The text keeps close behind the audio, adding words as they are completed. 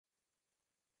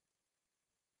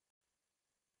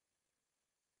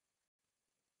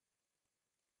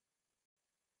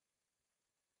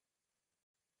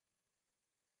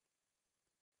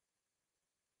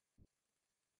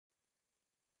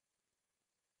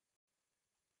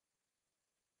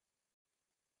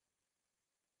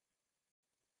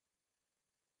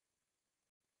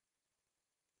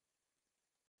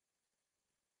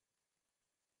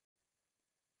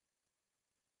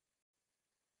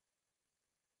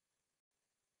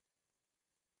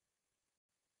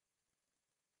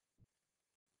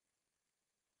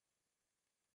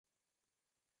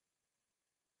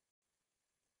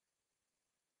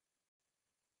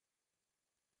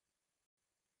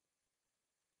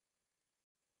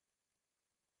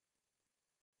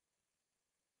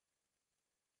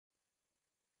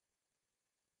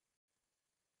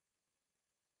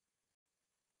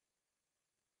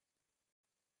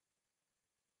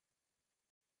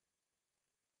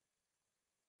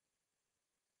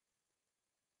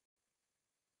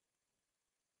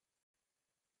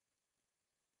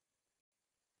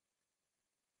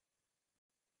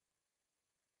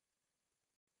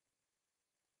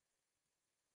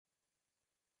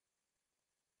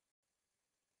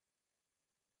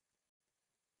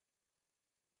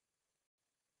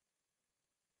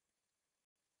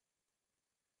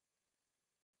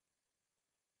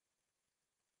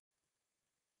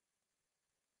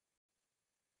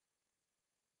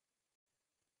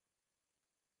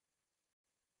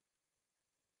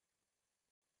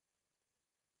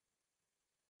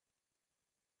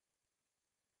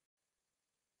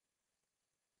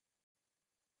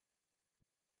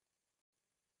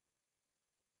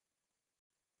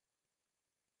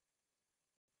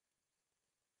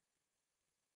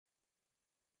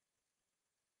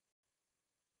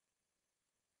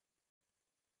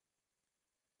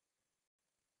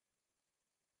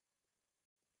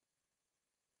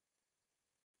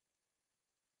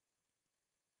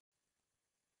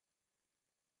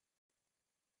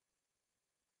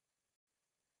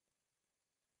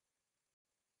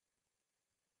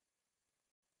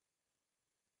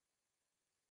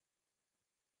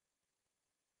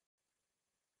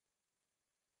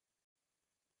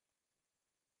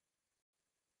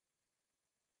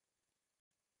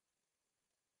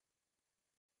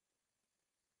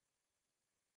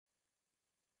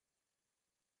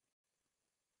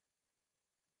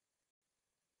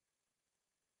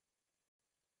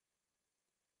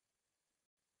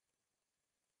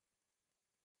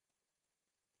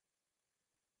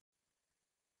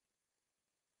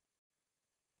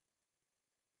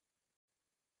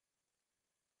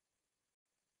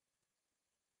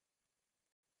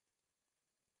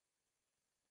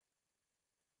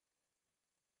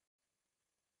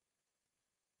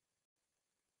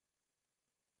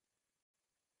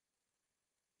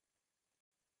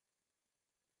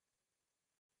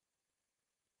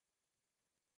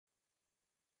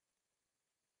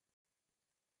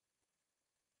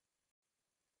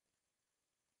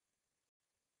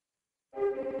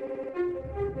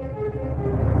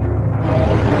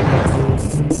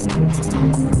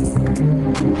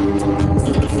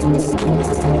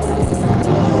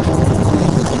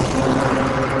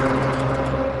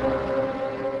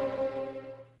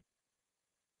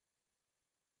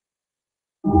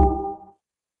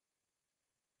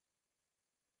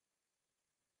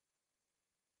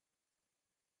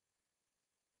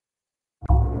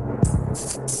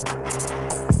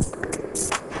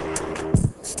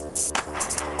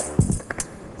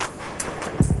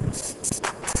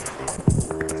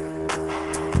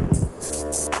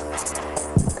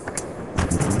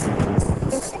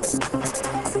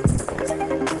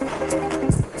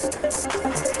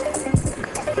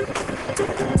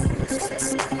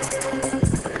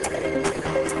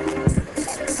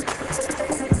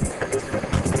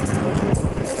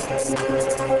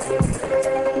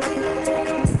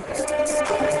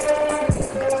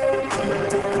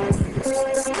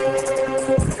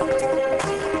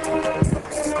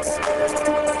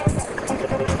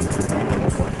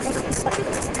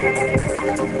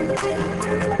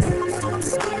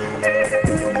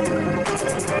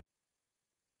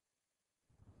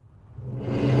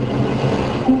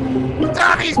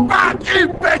Daddy's back, you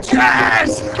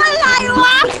bitches!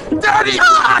 Hello, Daddy's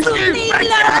back, you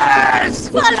bitches!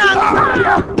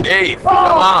 Hey, come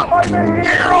on!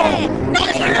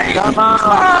 Come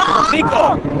on!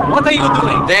 Nico, what are you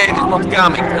doing? Dad is not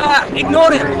coming.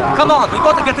 Ignore him. Come on, we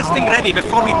gotta get this thing ready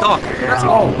before we talk. Let's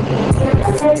go.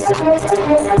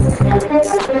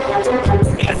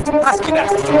 Yes, ask me that.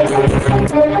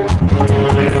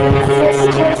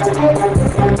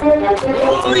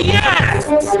 Oh yeah!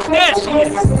 There she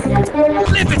is!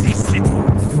 Liberty City!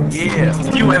 Yeah.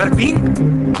 Have you ever been?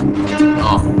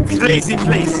 No. Crazy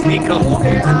place, Nico.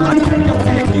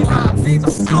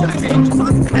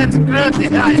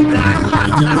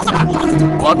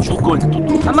 What you going to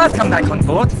do? I might come back on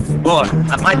board, or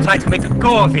I might try to make a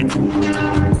go of it.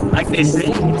 Like they say,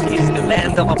 it is the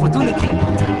land of opportunity.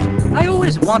 I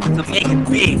always wanted to make it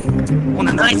big, own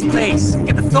a nice place,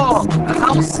 get a dog, a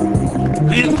house,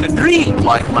 live the dream.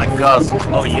 Like my cousin.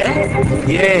 Oh yeah?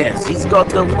 Yes, he's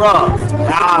got a lot.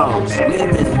 House,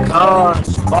 women,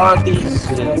 cars, parties.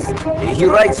 He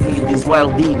writes me these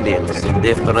wild emails, and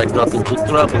after I got into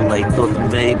trouble, I thought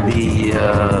maybe,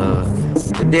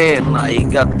 then I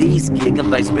got this gig,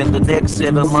 and I spent the next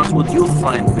 7 months with you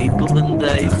fine people, and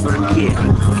I forget.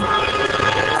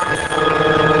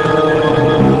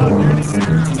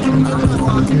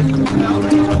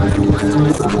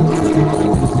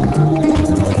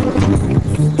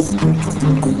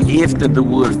 After the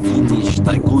war finished,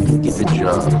 I couldn't get a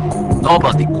job.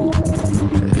 Nobody could.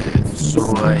 So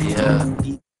I,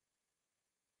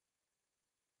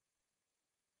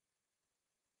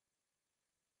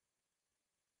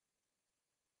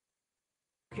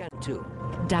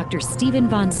 Dr. Stephen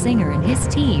Von Singer and his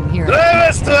team here Drive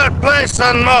us to that place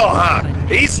on Mohawk.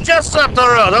 He's just up the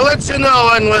road. I'll let you know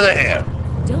when we're there.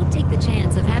 Don't take the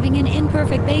chance of having an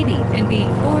imperfect baby and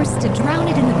being forced to drown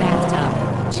it in the bathtub.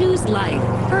 Choose life,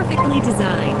 perfectly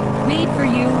designed, made for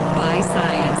you by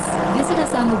science. Visit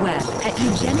us on the web at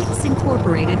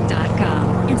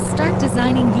eugenicsincorporated.com and start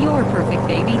designing your perfect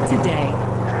baby today.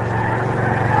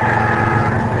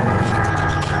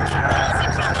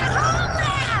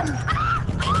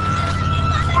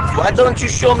 why don't you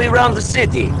show me around the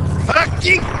city?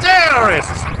 Fucking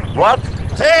terrorists! What?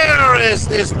 Terrorists!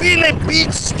 There's been a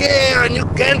beach scare and you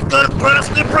can't go across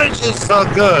the bridges so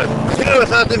good. You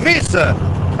without the visa.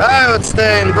 I would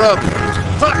stay in Brooklyn.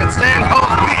 Fucking stay in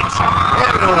Home Beach.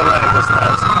 Everyone like this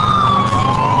does.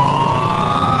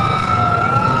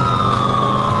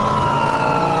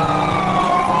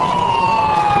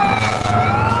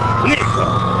 Nico,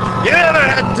 you ever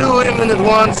had two women at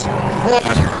once? What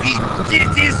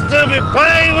titties to be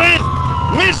playing with?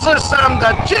 Мисля сам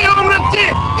да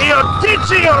чилнати и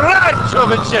оттичи я рад,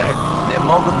 човече! Не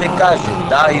мога да кажа,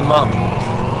 да имам.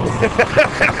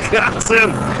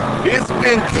 Cousin, it's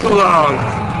been too long.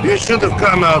 You should have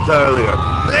come out earlier.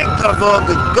 Think of all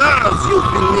the girls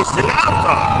you've been missing out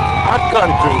on. Our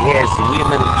country has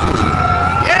women too.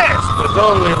 Yes, but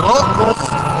only locals.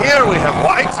 Here we have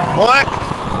white, black.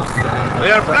 We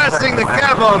are passing the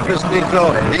cab office,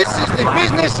 Nico. This is the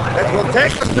business that will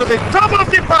take us to the top of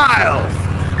the pile.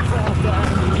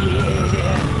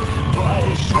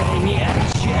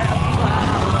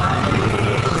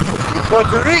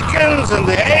 Puerto Ricans and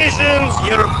the Asians,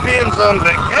 Europeans on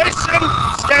vacation,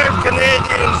 scared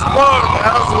Canadians, bored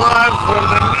housewives from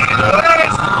the Middle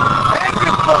East.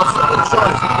 Every possible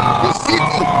choice. The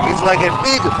city is like a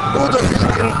big Puerto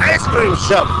Rican ice cream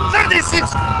shop.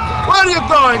 36. Where are you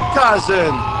going,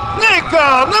 cousin?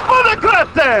 Nico, nie będę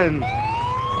kreten!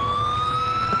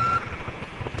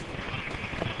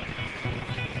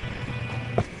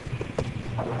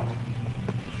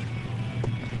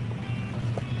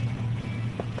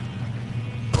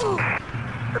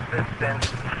 Assistance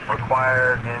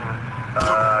required in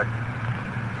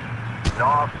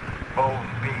North Bow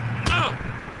Beach.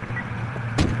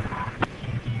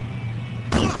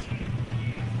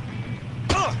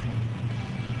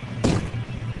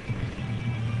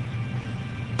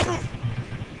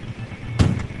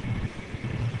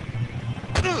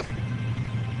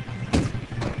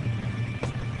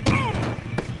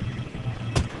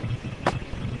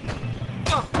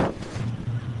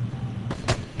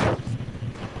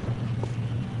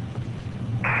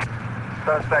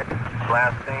 Suspect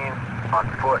last seen on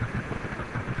foot.